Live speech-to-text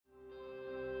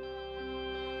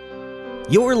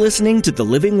You're listening to The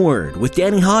Living Word with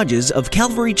Danny Hodges of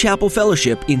Calvary Chapel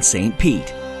Fellowship in St.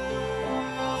 Pete.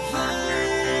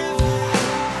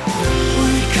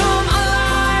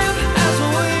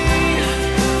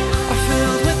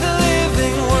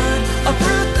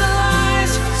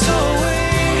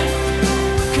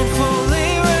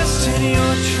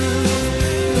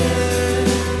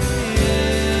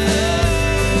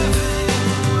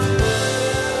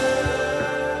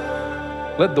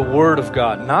 Let the Word of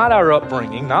God, not our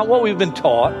upbringing, not what we've been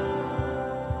taught,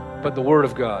 but the Word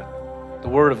of God. The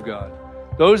Word of God.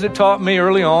 Those that taught me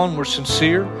early on were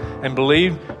sincere and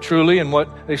believed truly in what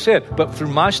they said. But through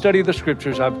my study of the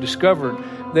Scriptures, I've discovered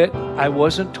that I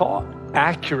wasn't taught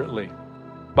accurately.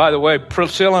 By the way,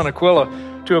 Priscilla and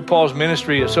Aquila, two of Paul's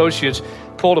ministry associates,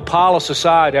 pulled Apollos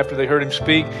aside after they heard him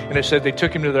speak, and it said they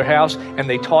took him to their house and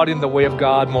they taught him the way of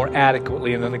God more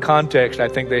adequately. And in the context, I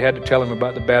think they had to tell him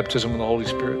about the baptism of the Holy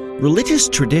Spirit. Religious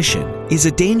tradition is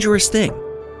a dangerous thing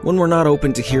when we're not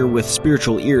open to hear with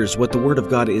spiritual ears what the Word of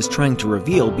God is trying to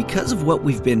reveal because of what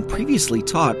we've been previously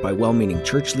taught by well-meaning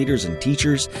church leaders and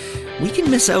teachers. We can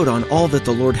miss out on all that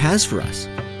the Lord has for us.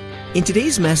 In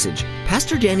today's message,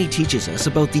 Pastor Danny teaches us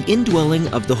about the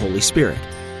indwelling of the Holy Spirit.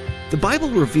 The Bible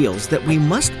reveals that we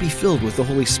must be filled with the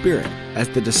Holy Spirit, as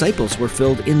the disciples were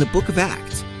filled in the book of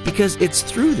Acts, because it's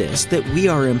through this that we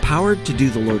are empowered to do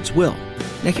the Lord's will.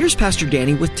 Now here's Pastor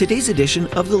Danny with today's edition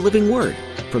of The Living Word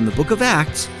from the book of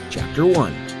Acts, chapter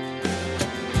 1. To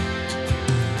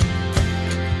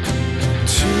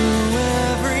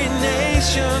every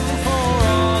nation, for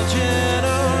all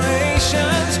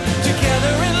generations,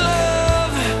 together in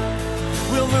love,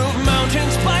 we'll move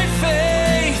mountains by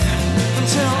faith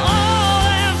until all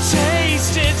have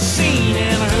tasted, seen,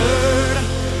 and heard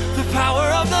the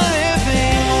power of the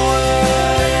living Word.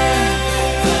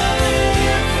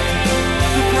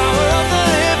 The power of the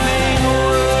living Word.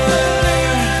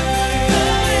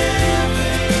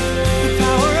 The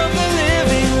power of the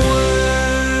living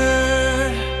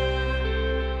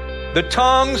Word. The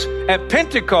tongues at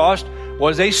Pentecost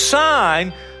was a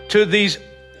sign to these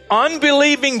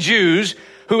unbelieving Jews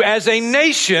who as a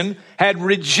nation had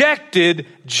rejected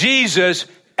Jesus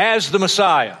as the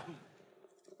Messiah.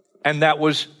 And that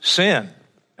was sin,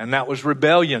 and that was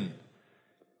rebellion.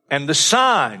 And the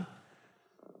sign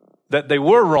that they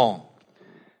were wrong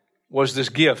was this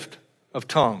gift of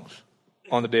tongues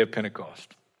on the day of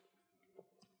Pentecost.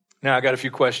 Now, I got a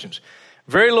few questions.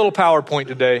 Very little PowerPoint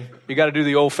today. You got to do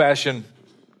the old-fashioned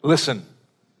listen.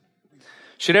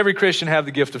 Should every Christian have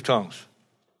the gift of tongues?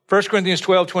 1 Corinthians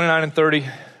 12, 29 and 30,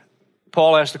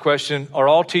 Paul asked the question, are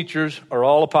all teachers, are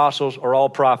all apostles, are all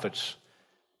prophets?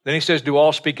 Then he says, do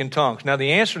all speak in tongues? Now,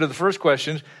 the answer to the first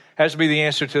question has to be the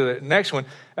answer to the next one.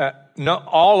 No,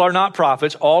 all are not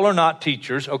prophets, all are not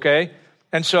teachers, okay?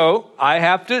 And so I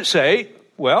have to say,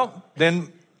 well, then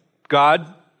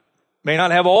God may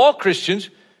not have all Christians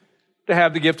to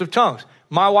have the gift of tongues.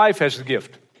 My wife has the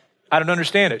gift. I don't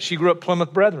understand it. She grew up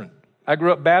Plymouth Brethren. I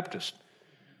grew up Baptist.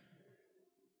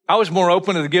 I was more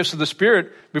open to the gifts of the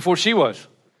Spirit before she was.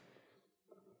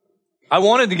 I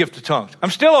wanted the gift of tongues. I'm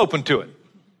still open to it.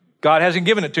 God hasn't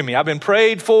given it to me. I've been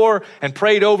prayed for and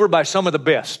prayed over by some of the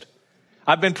best.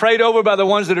 I've been prayed over by the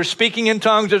ones that are speaking in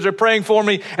tongues as they're praying for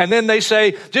me, and then they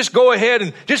say, just go ahead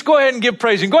and give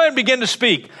praise and go ahead and begin to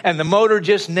speak. And the motor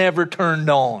just never turned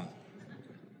on.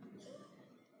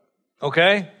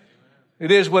 Okay?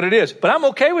 It is what it is. But I'm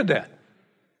okay with that.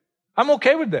 I'm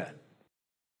okay with that.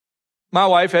 My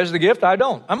wife has the gift, I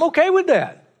don't. I'm okay with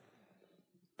that.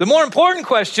 The more important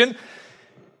question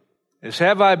is,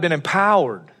 have I been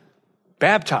empowered,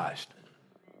 baptized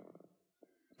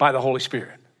by the Holy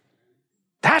Spirit?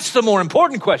 That's the more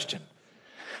important question.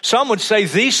 Some would say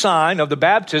the sign of the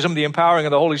baptism, the empowering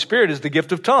of the Holy Spirit, is the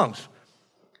gift of tongues.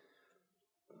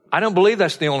 I don't believe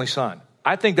that's the only sign.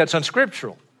 I think that's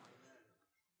unscriptural.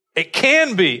 It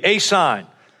can be a sign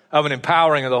of an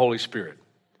empowering of the Holy Spirit,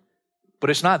 but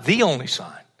it's not the only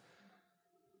sign.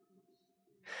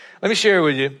 Let me share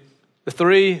with you the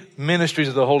three ministries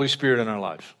of the Holy Spirit in our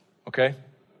lives, okay?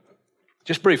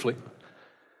 Just briefly.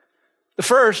 The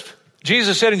first,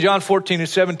 Jesus said in John 14 and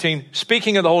 17,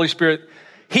 speaking of the Holy Spirit,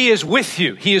 He is with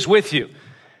you. He is with you.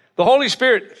 The Holy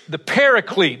Spirit, the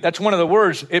paraclete, that's one of the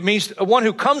words. It means one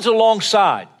who comes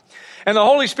alongside. And the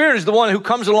Holy Spirit is the one who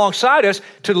comes alongside us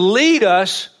to lead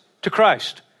us to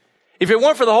Christ. If it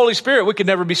weren't for the Holy Spirit, we could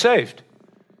never be saved.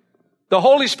 The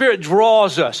Holy Spirit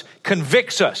draws us,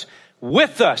 convicts us,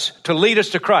 with us to lead us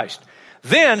to Christ.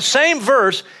 Then, same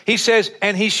verse, he says,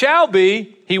 and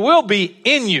he will be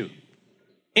in you.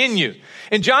 In you.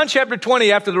 In John chapter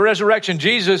 20, after the resurrection,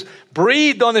 Jesus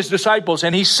breathed on his disciples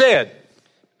and he said,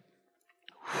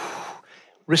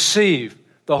 receive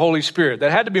the Holy Spirit.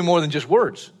 That had to be more than just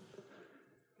words.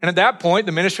 And at that point,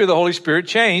 the ministry of the Holy Spirit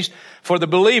changed for the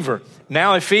believer.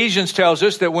 Now Ephesians tells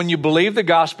us that when you believe the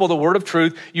gospel, the word of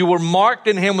truth, you were marked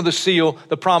in him with a seal,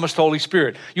 the promised Holy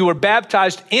Spirit. You were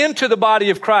baptized into the body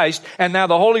of Christ, and now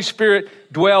the Holy Spirit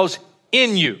dwells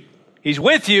in you. He's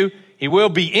with you. He will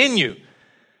be in you.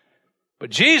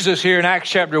 But Jesus here in Acts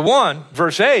chapter 1,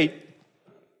 verse 8,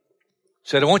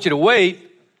 said, I want you to wait.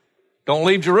 Don't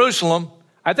leave Jerusalem.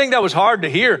 I think that was hard to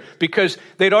hear because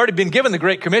they'd already been given the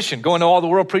Great Commission, go into all the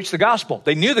world, preach the gospel.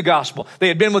 They knew the gospel. They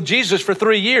had been with Jesus for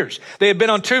 3 years. They had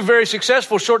been on 2 very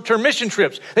successful short-term mission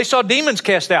trips. They saw demons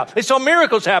cast out. They saw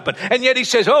miracles happen. And yet he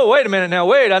says, oh, wait a minute now,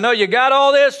 wait. I know you got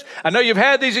all this. I know you've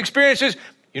had these experiences.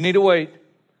 You need to wait.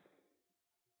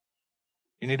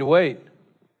 You need to wait.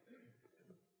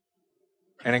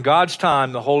 And in God's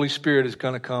time, the Holy Spirit is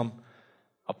going to come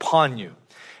upon you.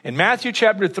 In Matthew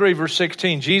chapter 3, verse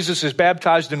 16, Jesus is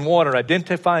baptized in water,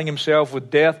 identifying himself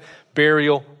with death,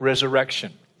 burial,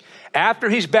 resurrection. After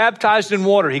he's baptized in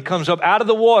water, he comes up out of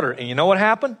the water. And you know what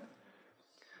happened?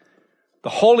 The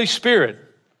Holy Spirit,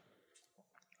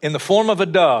 in the form of a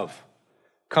dove,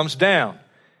 comes down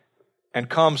and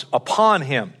comes upon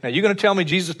him. Now, you're going to tell me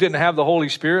Jesus didn't have the Holy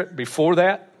Spirit before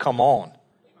that? Come on.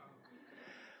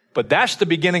 But that's the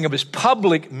beginning of his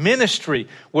public ministry,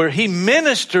 where he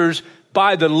ministers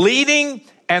by the leading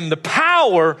and the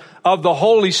power of the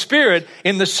Holy Spirit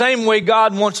in the same way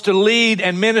God wants to lead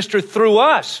and minister through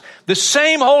us. The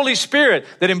same Holy Spirit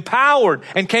that empowered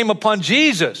and came upon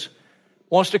Jesus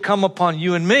wants to come upon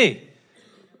you and me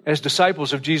as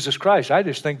disciples of Jesus Christ. I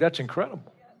just think that's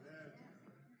incredible.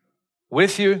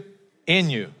 With you, in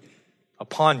you,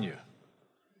 upon you.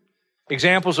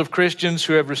 Examples of Christians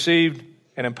who have received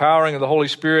an empowering of the Holy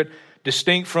Spirit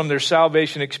distinct from their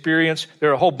salvation experience.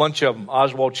 There are a whole bunch of them.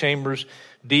 Oswald Chambers,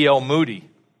 D.L. Moody.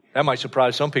 That might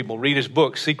surprise some people. Read his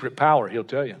book, Secret Power, he'll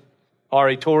tell you.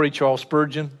 R.A. Torrey, Charles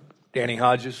Spurgeon, Danny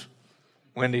Hodges,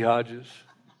 Wendy Hodges,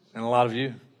 and a lot of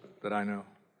you that I know.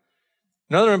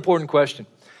 Another important question.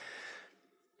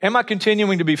 Am I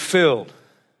continuing to be filled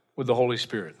with the Holy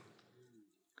Spirit?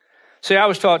 See, I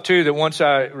was taught too that once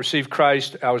I received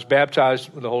Christ, I was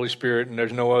baptized with the Holy Spirit, and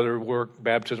there's no other work,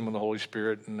 baptism with the Holy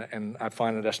Spirit, and I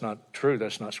find that that's not true,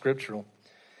 that's not scriptural.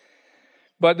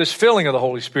 But this filling of the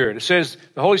Holy Spirit, it says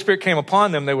the Holy Spirit came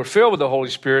upon them, they were filled with the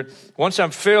Holy Spirit. Once I'm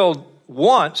filled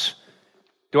once,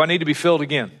 do I need to be filled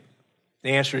again?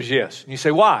 The answer is yes. And you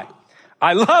say, why?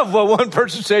 I love what one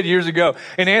person said years ago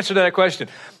in answer to that question.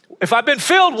 If I've been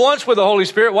filled once with the Holy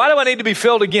Spirit, why do I need to be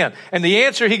filled again? And the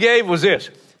answer he gave was this: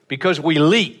 because we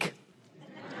leak.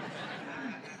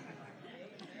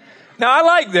 Now, I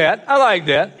like that.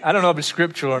 I don't know if it's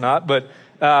scriptural or not, but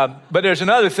there's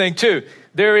another thing too.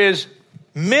 There is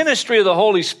ministry of the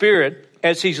Holy Spirit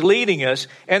as he's leading us,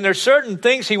 and there's certain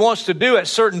things he wants to do at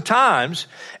certain times,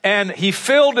 and he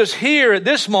filled us here at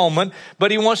this moment,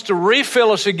 but he wants to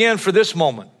refill us again for this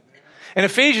moment. And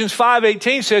Ephesians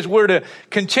 5:18 says we're to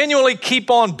continually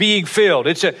keep on being filled.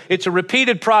 It's a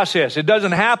repeated process. It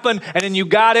doesn't happen and then you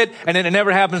got it and then it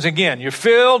never happens again. You're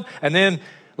filled and then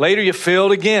later you're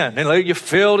filled again. And later you're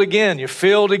filled again. You're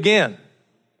filled again.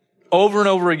 Over and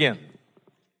over again.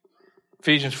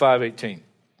 Ephesians 5:18.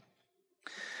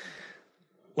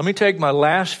 Let me take my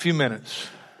last few minutes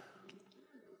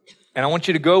and I want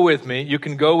you to go with me. You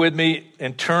can go with me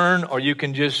and turn, or you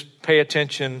can just pay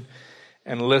attention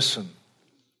and listen.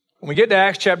 When we get to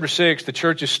Acts chapter 6, the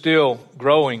church is still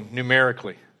growing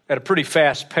numerically at a pretty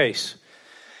fast pace.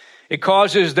 It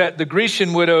causes that the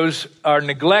Grecian widows are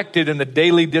neglected in the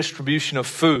daily distribution of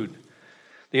food.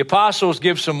 The apostles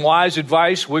give some wise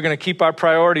advice. We're going to keep our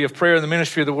priority of prayer in the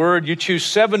ministry of the word. You choose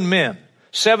 7 men,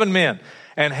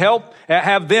 and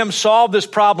have them solve this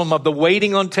problem of the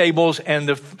waiting on tables and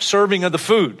the serving of the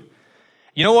food.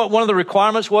 You know what one of the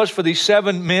requirements was for these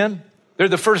 7 men? They're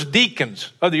the first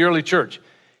deacons of the early church.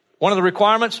 One of the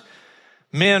requirements,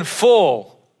 men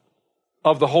full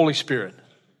of the Holy Spirit.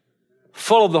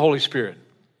 Full of the Holy Spirit.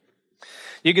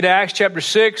 You get to Acts chapter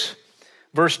 6,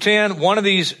 verse 10. One of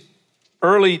these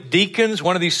early deacons,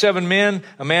 one of these 7 men,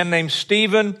 a man named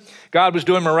Stephen, God was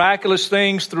doing miraculous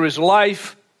things through his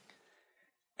life,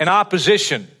 and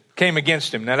opposition came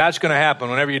against him. Now that's going to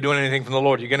happen whenever you're doing anything from the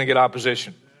Lord. You're going to get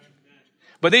opposition.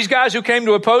 But these guys who came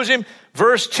to oppose him,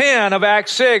 verse 10 of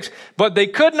Acts 6, but they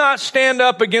could not stand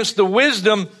up against the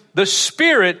wisdom the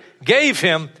Spirit gave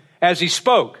him as he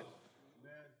spoke.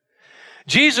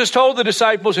 Jesus told the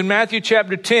disciples in Matthew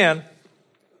chapter 10,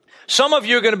 some of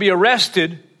you are going to be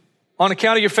arrested on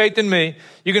account of your faith in me.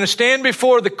 You're going to stand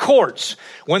before the courts.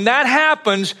 When that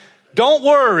happens, don't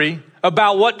worry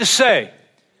about what to say,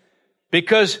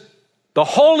 because the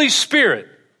Holy Spirit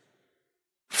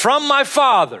from my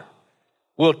Father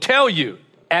will tell you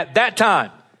at that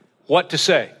time what to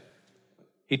say.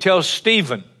 He tells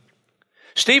Stephen.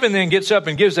 Stephen then gets up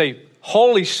and gives a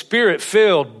Holy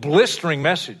Spirit-filled, blistering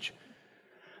message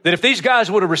that if these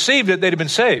guys would have received it, they'd have been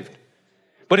saved.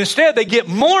 But instead, they get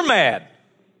more mad.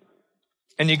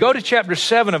 And you go to chapter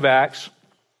 7 of Acts,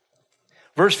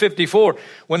 verse 54.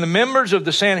 When the members of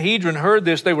the Sanhedrin heard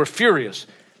this, they were furious,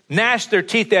 gnashed their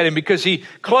teeth at him because he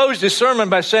closed his sermon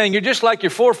by saying, you're just like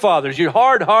your forefathers. You're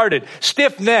hard-hearted,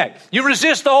 stiff-necked. You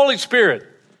resist the Holy Spirit.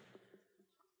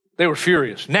 They were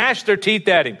furious, gnashed their teeth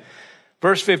at him.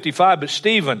 Verse 55, but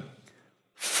Stephen,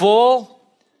 full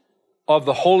of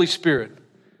the Holy Spirit,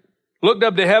 looked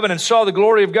up to heaven and saw the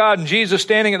glory of God and Jesus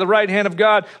standing at the right hand of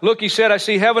God. Look, he said, I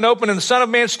see heaven open and the Son of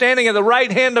Man standing at the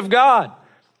right hand of God.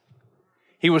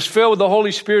 He was filled with the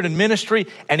Holy Spirit in ministry,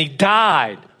 and he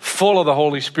died full of the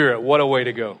Holy Spirit. What a way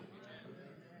to go.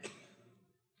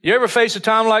 You ever face a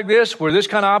time like this where this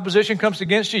kind of opposition comes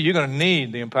against you? You're going to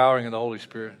need the empowering of the Holy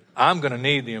Spirit. I'm going to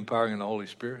need the empowering of the Holy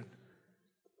Spirit.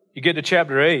 You get to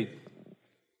chapter 8.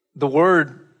 The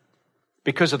word,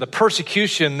 because of the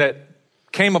persecution that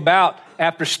came about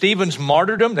after Stephen's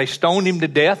martyrdom, they stoned him to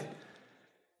death,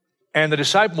 and the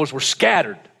disciples were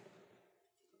scattered.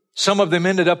 Some of them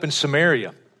ended up in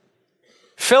Samaria.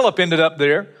 Philip ended up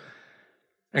there,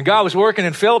 and God was working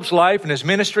in Philip's life and his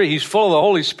ministry. He's full of the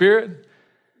Holy Spirit,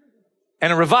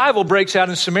 and a revival breaks out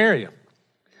in Samaria.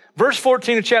 Verse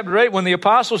 14 of chapter 8, when the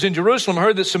apostles in Jerusalem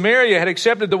heard that Samaria had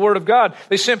accepted the word of God,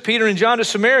 they sent Peter and John to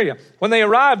Samaria. When they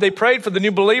arrived, they prayed for the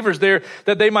new believers there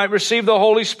that they might receive the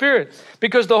Holy Spirit,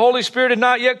 because the Holy Spirit had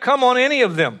not yet come on any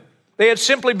of them. They had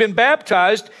simply been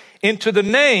baptized into the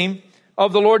name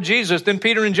of the Lord Jesus. Then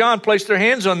Peter and John placed their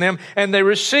hands on them, and they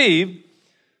received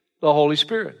the Holy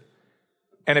Spirit.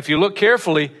 And if you look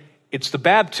carefully, it's the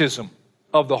baptism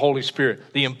of the Holy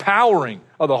Spirit, the empowering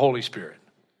of the Holy Spirit.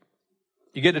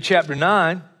 You get to chapter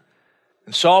 9,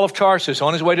 and Saul of Tarsus,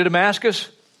 on his way to Damascus,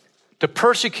 to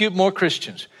persecute more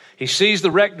Christians. He sees the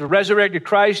resurrected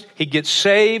Christ. He gets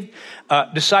saved. A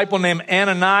disciple named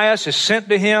Ananias is sent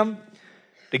to him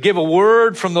to give a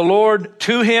word from the Lord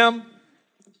to him.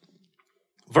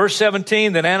 Verse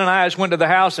 17, then Ananias went to the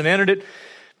house and entered it.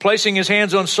 Placing his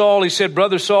hands on Saul, he said,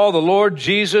 Brother Saul, the Lord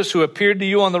Jesus, who appeared to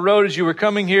you on the road as you were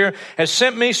coming here, has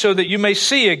sent me so that you may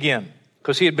see again,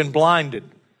 because he had been blinded.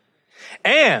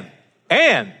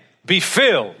 And be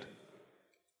filled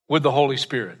with the Holy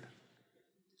Spirit.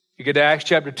 You get to Acts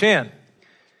chapter 10.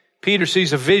 Peter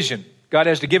sees a vision. God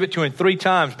has to give it to him 3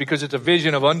 times because it's a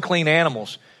vision of unclean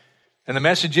animals. And the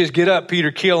message is, get up, Peter,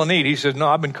 kill and eat. He says, no,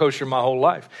 I've been kosher my whole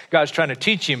life. God's trying to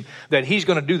teach him that he's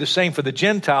going to do the same for the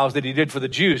Gentiles that he did for the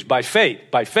Jews, by faith,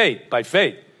 by faith, by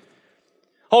faith.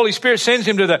 Holy Spirit sends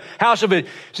him to the house of a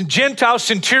Gentile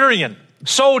centurion,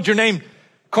 soldier named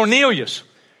Cornelius.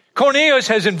 Cornelius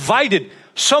has invited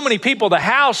so many people. The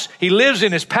house he lives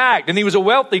in is packed, and he was a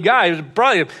wealthy guy. There's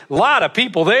probably a lot of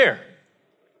people there.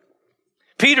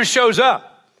 Peter shows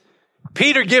up.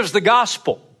 Peter gives the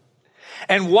gospel.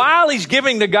 And while he's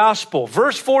giving the gospel,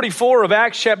 verse 44 of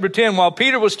Acts chapter 10, while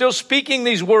Peter was still speaking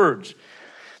these words,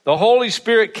 the Holy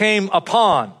Spirit came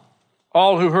upon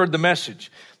all who heard the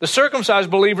message. The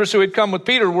circumcised believers who had come with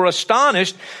Peter were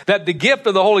astonished that the gift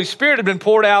of the Holy Spirit had been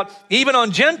poured out even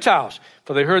on Gentiles,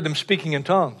 for they heard them speaking in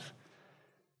tongues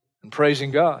and praising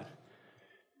God.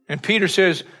 And Peter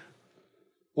says,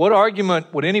 what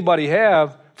argument would anybody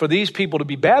have for these people to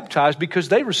be baptized, because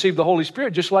they received the Holy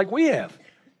Spirit just like we have?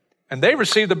 And they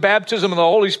received the baptism of the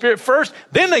Holy Spirit first,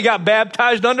 then they got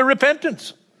baptized under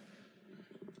repentance.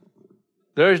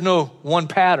 There's no one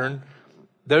pattern.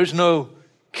 There's no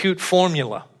cute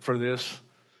formula for this.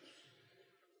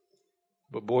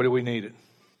 But boy, do we need it.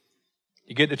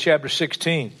 You get to chapter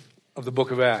 16 of the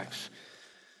book of Acts,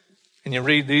 and you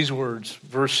read these words.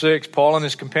 Verse 6, Paul and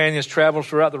his companions traveled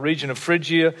throughout the region of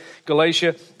Phrygia,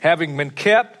 Galatia, having been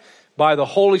kept by the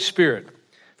Holy Spirit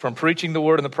from preaching the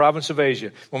word in the province of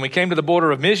Asia. When we came to the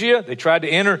border of Mysia, they tried to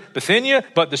enter Bithynia,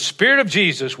 but the Spirit of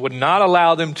Jesus would not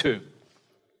allow them to.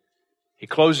 He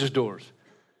closes doors.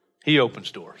 He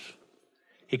opens doors.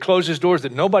 He closes doors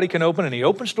that nobody can open, and he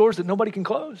opens doors that nobody can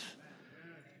close.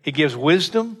 He gives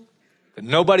wisdom that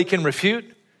nobody can refute.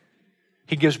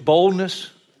 He gives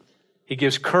boldness. He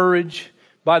gives courage.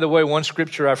 By the way, one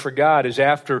scripture I forgot is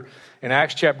after, in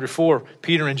Acts chapter 4,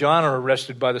 Peter and John are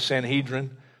arrested by the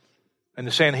Sanhedrin. And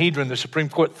the Sanhedrin, the Supreme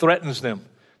Court, threatens them.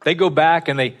 They go back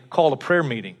and they call a prayer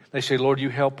meeting. They say, Lord, you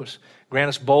help us. Grant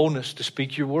us boldness to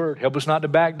speak your word. Help us not to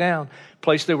back down. The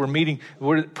place they were meeting,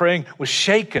 praying, was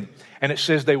shaken. And it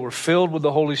says they were filled with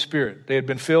the Holy Spirit. They had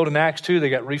been filled in Acts 2. They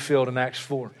got refilled in Acts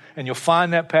 4. And you'll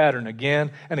find that pattern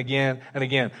again and again and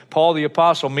again. Paul the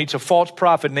apostle meets a false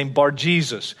prophet named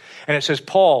Bar-Jesus. And it says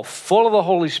Paul, full of the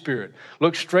Holy Spirit,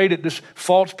 looked straight at this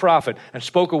false prophet and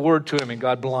spoke a word to him, and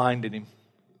God blinded him.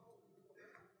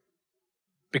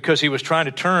 Because he was trying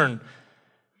to turn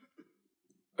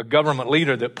a government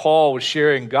leader that Paul was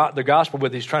sharing the gospel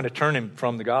with. He's trying to turn him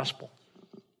from the gospel.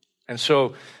 And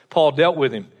so Paul dealt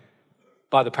with him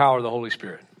by the power of the Holy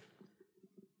Spirit.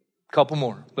 A couple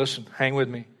more. Listen, hang with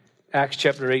me. Acts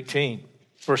chapter 18,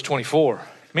 verse 24.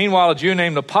 Meanwhile, a Jew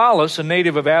named Apollos, a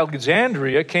native of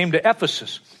Alexandria, came to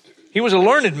Ephesus. He was a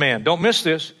learned man, don't miss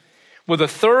this, with a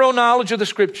thorough knowledge of the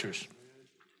Scriptures.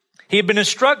 He had been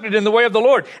instructed in the way of the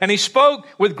Lord, and he spoke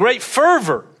with great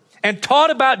fervor and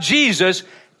taught about Jesus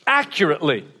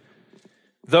accurately,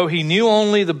 though he knew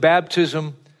only the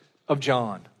baptism of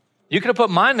John. You could have put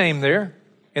my name there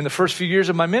in the first few years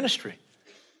of my ministry.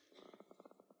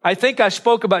 I think I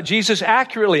spoke about Jesus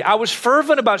accurately. I was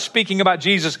fervent about speaking about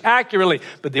Jesus accurately,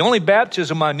 but the only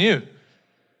baptism I knew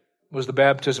was the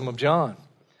baptism of John,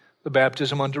 the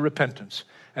baptism unto repentance,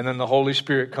 and then the Holy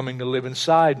Spirit coming to live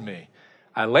inside me.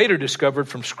 I later discovered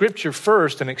from Scripture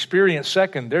first and experience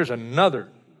second, there's another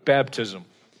baptism.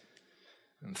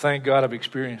 And thank God I've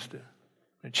experienced it.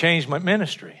 It changed my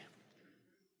ministry,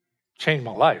 changed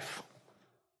my life.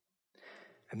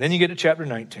 And then you get to chapter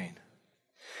 19.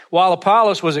 While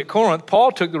Apollos was at Corinth,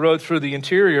 Paul took the road through the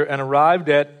interior and arrived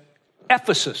at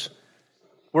Ephesus,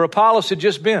 where Apollos had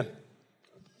just been.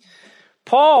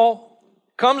 Paul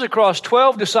comes across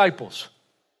 12 disciples,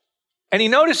 and he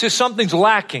notices something's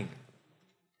lacking.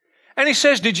 And he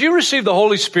says, did you receive the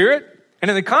Holy Spirit? And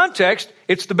in the context,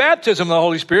 it's the baptism of the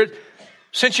Holy Spirit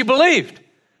since you believed.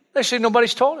 They say,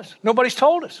 nobody's told us. Nobody's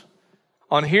told us.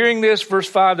 On hearing this, verse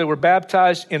 5, they were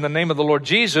baptized in the name of the Lord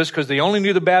Jesus because they only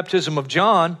knew the baptism of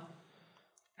John.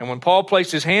 And when Paul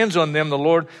placed his hands on them,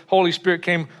 the Holy Spirit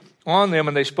came on them,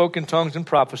 and they spoke in tongues and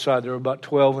prophesied. There were about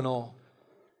 12 in all.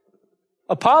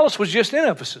 Apollos was just in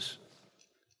Ephesus.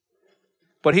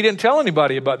 But he didn't tell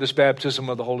anybody about this baptism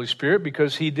of the Holy Spirit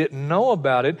because he didn't know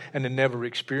about it and had never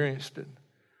experienced it.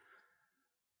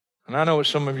 And I know what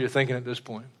some of you are thinking at this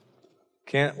point.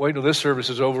 Can't wait till this service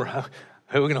is over. How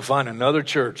are we going to find another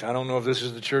church? I don't know if this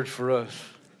is the church for us.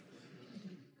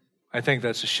 I think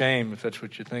that's a shame if that's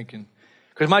what you're thinking.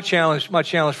 Because my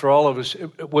challenge for all of us,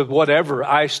 with whatever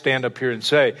I stand up here and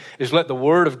say, is let the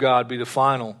Word of God be the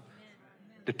final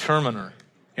determiner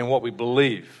in what we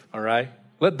believe, all right?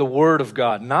 Let the Word of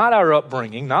God, not our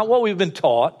upbringing, not what we've been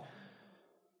taught,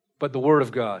 but the Word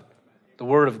of God. The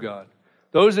Word of God.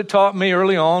 Those that taught me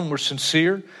early on were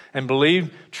sincere and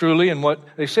believed truly in what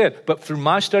they said. But through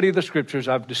my study of the Scriptures,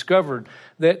 I've discovered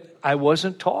that I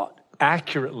wasn't taught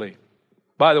accurately.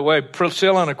 By the way,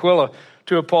 Priscilla and Aquila,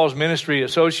 two of Paul's ministry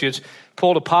associates,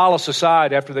 pulled Apollos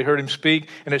aside after they heard him speak,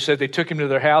 and it said they took him to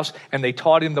their house and they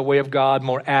taught him the way of God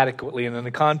more adequately. And in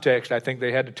the context, I think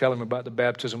they had to tell him about the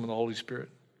baptism of the Holy Spirit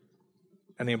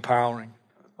and the empowering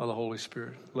of the Holy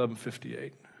Spirit.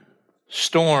 1158.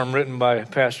 Storm, written by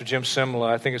Pastor Jim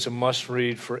Simla. I think it's a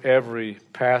must-read for every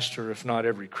pastor, if not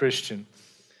every Christian.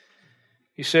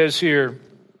 He says here,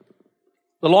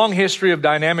 the long history of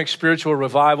dynamic spiritual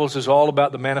revivals is all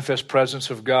about the manifest presence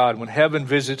of God when heaven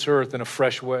visits earth in a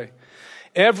fresh way.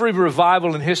 Every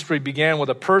revival in history began with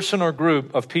a person or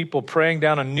group of people praying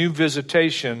down a new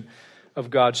visitation of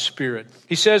God's Spirit.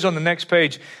 He says on the next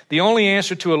page, the only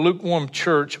answer to a lukewarm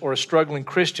church or a struggling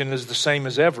Christian is the same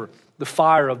as ever, the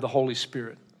fire of the Holy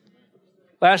Spirit.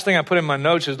 Last thing I put in my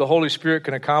notes is the Holy Spirit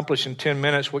can accomplish in 10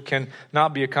 minutes what can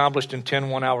not be accomplished in 10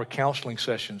 one-hour counseling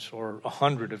sessions, or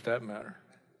 100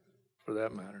 for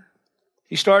that matter.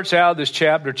 He starts out this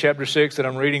chapter 6 that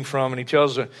I'm reading from, and he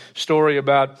tells a story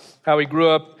about how he grew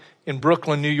up in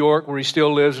Brooklyn, New York, where he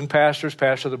still lives and pastor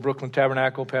of the Brooklyn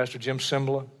Tabernacle, Pastor Jim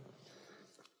Simla.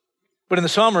 But in the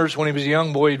summers, when he was a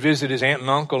young boy, he'd visit his aunt and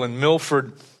uncle in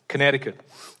Milford, Connecticut.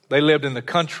 They lived in the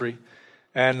country,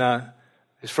 and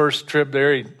his first trip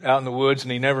there, out in the woods,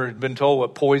 and he never had been told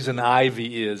what poison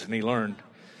ivy is, and he learned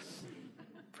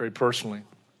very personally.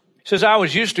 He says, I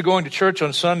was used to going to church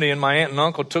on Sunday, and my aunt and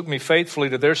uncle took me faithfully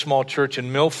to their small church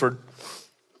in Milford.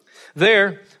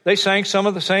 There, they sang some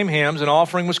of the same hymns, an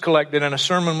offering was collected, and a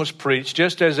sermon was preached,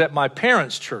 just as at my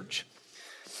parents' church.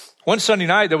 One Sunday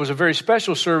night, there was a very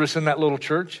special service in that little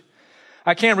church.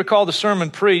 I can't recall the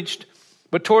sermon preached,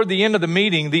 but toward the end of the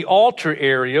meeting, the altar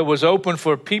area was open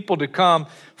for people to come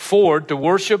forward to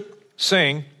worship,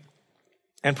 sing,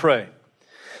 and pray.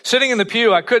 Sitting in the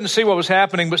pew, I couldn't see what was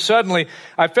happening, but suddenly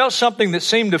I felt something that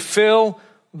seemed to fill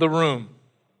the room.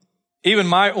 Even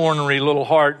my ornery little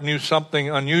heart knew something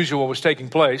unusual was taking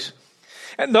place.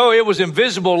 And though it was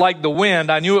invisible like the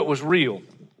wind, I knew it was real.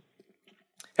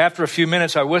 After a few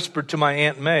minutes, I whispered to my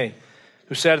Aunt May,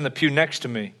 who sat in the pew next to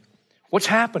me, "What's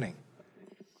happening?"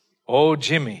 "Oh,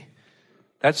 Jimmy,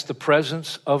 that's the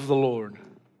presence of the Lord,"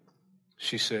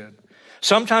 she said.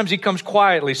 "Sometimes he comes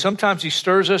quietly. Sometimes he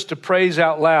stirs us to praise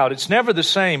out loud. It's never the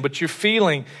same, but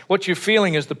what you're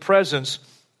feeling is the presence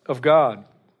of God."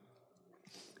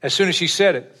 As soon as she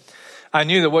said it, I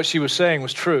knew that what she was saying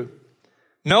was true.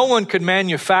 No one could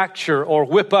manufacture or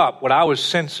whip up what I was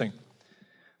sensing.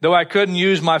 Though I couldn't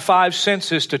use my 5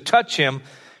 senses to touch him,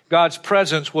 God's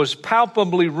presence was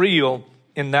palpably real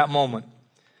in that moment.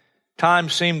 Time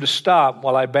seemed to stop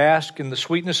while I basked in the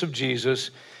sweetness of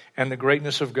Jesus and the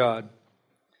greatness of God.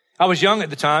 I was young at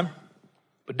the time,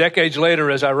 but decades later,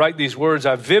 as I write these words,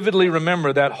 I vividly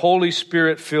remember that Holy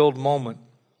Spirit-filled moment.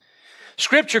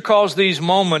 Scripture calls these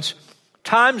moments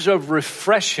times of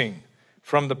refreshing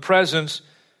from the presence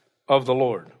of the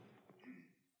Lord.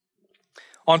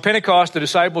 On Pentecost, the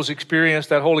disciples experienced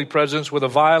that holy presence with a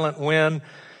violent wind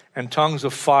and tongues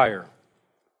of fire.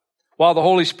 While the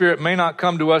Holy Spirit may not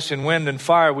come to us in wind and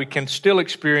fire, we can still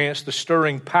experience the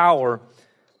stirring power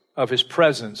of His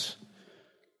presence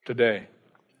today.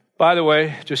 By the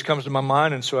way, it just comes to my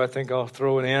mind, and so I think I'll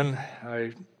throw it in.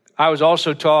 I was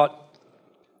also taught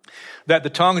that the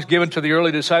tongues given to the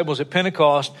early disciples at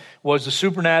Pentecost was the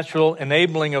supernatural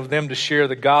enabling of them to share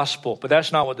the gospel. But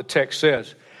that's not what the text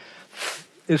says.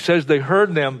 It says they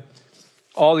heard them,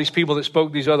 all these people that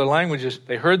spoke these other languages,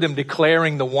 they heard them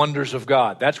declaring the wonders of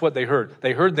God. That's what they heard.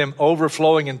 They heard them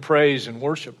overflowing in praise and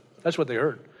worship. That's what they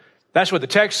heard. That's what the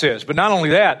text says. But not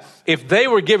only that, if they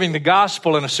were giving the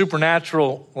gospel in a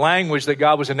supernatural language that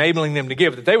God was enabling them to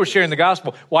give, if they were sharing the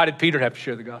gospel, why did Peter have to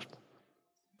share the gospel?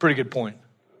 Pretty good point.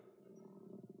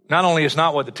 Not only is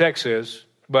not what the text says,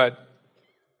 but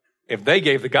if they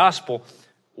gave the gospel,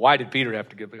 why did Peter have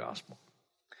to give the gospel?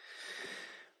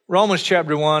 Romans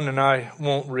chapter 1, and I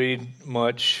won't read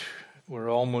much. We're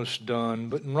almost done.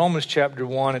 But in Romans chapter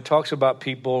 1, it talks about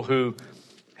people who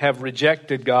have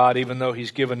rejected God even though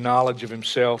He's given knowledge of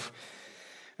Himself.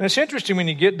 And it's interesting when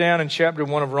you get down in chapter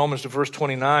 1 of Romans to verse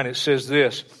 29, it says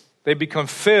this: they become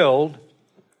filled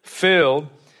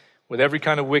with every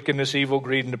kind of wickedness, evil,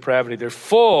 greed, and depravity. They're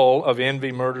full of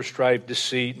envy, murder, strife,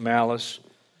 deceit, malice.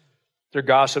 They're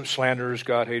gossips, slanderers,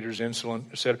 God-haters, insolent,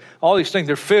 etc. All these things,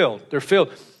 they're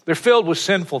filled with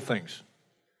sinful things.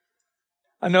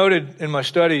 I noted in my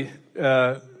study,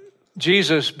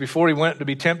 Jesus, before He went to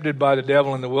be tempted by the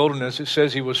devil in the wilderness, it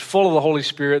says He was full of the Holy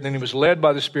Spirit, then He was led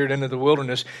by the Spirit into the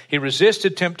wilderness. He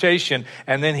resisted temptation,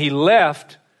 and then He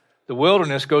left the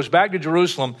wilderness, goes back to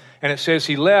Jerusalem, and it says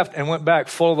He left and went back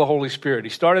full of the Holy Spirit. He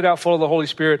started out full of the Holy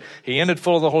Spirit, He ended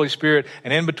full of the Holy Spirit,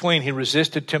 and in between He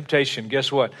resisted temptation.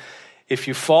 Guess what? If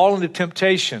you fall into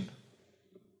temptation,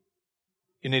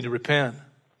 you need to repent,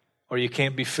 or you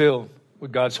can't be filled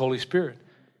with God's Holy Spirit.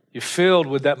 You're filled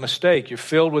with that mistake. You're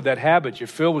filled with that habit. You're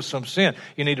filled with some sin.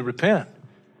 You need to repent.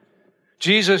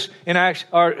 Jesus in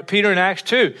Peter in Acts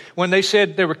 2, when they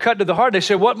said they were cut to the heart, they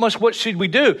said, what should we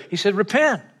do? He said,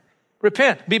 repent.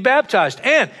 Repent. Be baptized.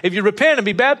 And if you repent and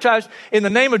be baptized in the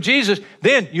name of Jesus,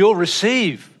 then you'll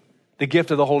receive the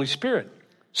gift of the Holy Spirit.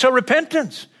 So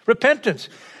repentance.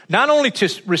 Not only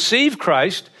to receive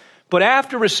Christ, but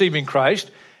after receiving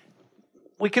Christ,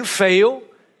 we can fail.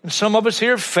 And some of us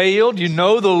here have failed. You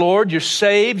know the Lord. You're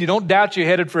saved. You don't doubt you're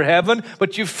headed for heaven,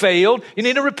 but you failed. You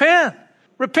need to repent.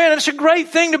 Repent. It's a great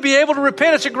thing to be able to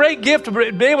repent. It's a great gift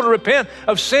to be able to repent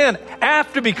of sin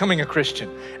after becoming a Christian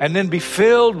and then be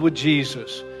filled with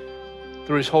Jesus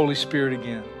through His Holy Spirit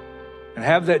again and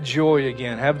have that joy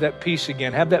again, have that peace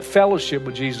again, have that fellowship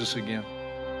with Jesus again.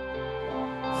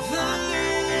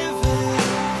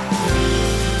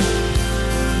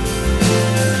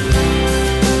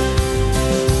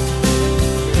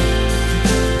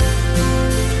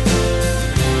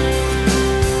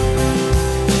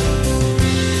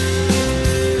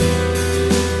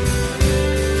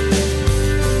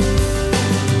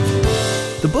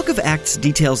 The book of Acts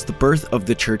details the birth of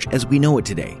the church as we know it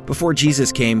today. Before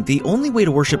Jesus came, the only way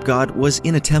to worship God was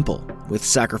in a temple, with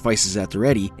sacrifices at the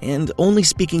ready, and only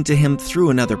speaking to Him through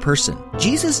another person.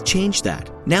 Jesus changed that.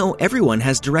 Now everyone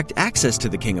has direct access to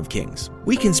the King of Kings.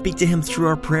 We can speak to Him through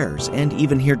our prayers and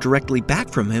even hear directly back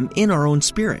from Him in our own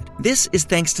spirit. This is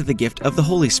thanks to the gift of the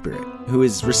Holy Spirit, who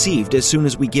is received as soon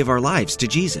as we give our lives to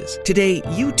Jesus. Today,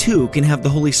 you too can have the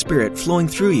Holy Spirit flowing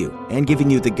through you and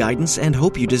giving you the guidance and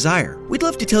hope you desire. We'd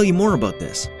love to tell you more about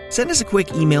this. Send us a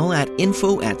quick email at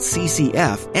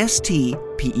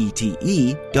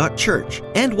info@ccfstpete.church,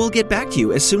 and we'll get back to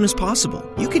you as soon as possible.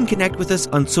 You can connect with us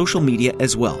on social media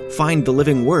as well. Find The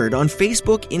Living Word on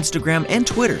Facebook, Instagram, and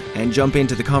Twitter, and jump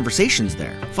into the conversations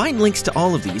there. Find links to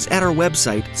all of these at our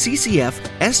website,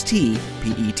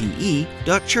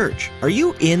 ccfstpete.church. Are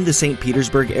you in the St.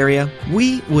 Petersburg area?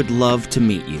 We would love to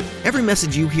meet you. Every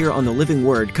message you hear on The Living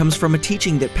Word comes from a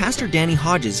teaching that Pastor Danny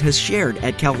Hodges has shared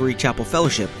at Calvary Chapel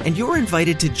Fellowship, and you're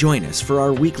invited to join us for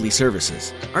our weekly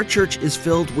services. Our church is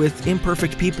filled with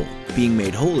imperfect people, being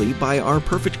made holy by our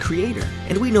perfect Creator,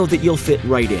 and we know that you'll fit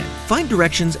right in. Find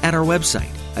directions at our website.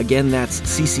 Again, that's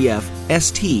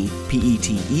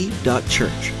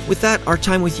ccfstpete.church. With that, our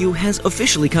time with you has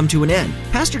officially come to an end.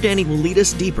 Pastor Danny will lead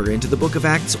us deeper into the book of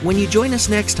Acts when you join us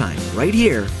next time, right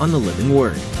here on The Living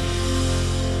Word.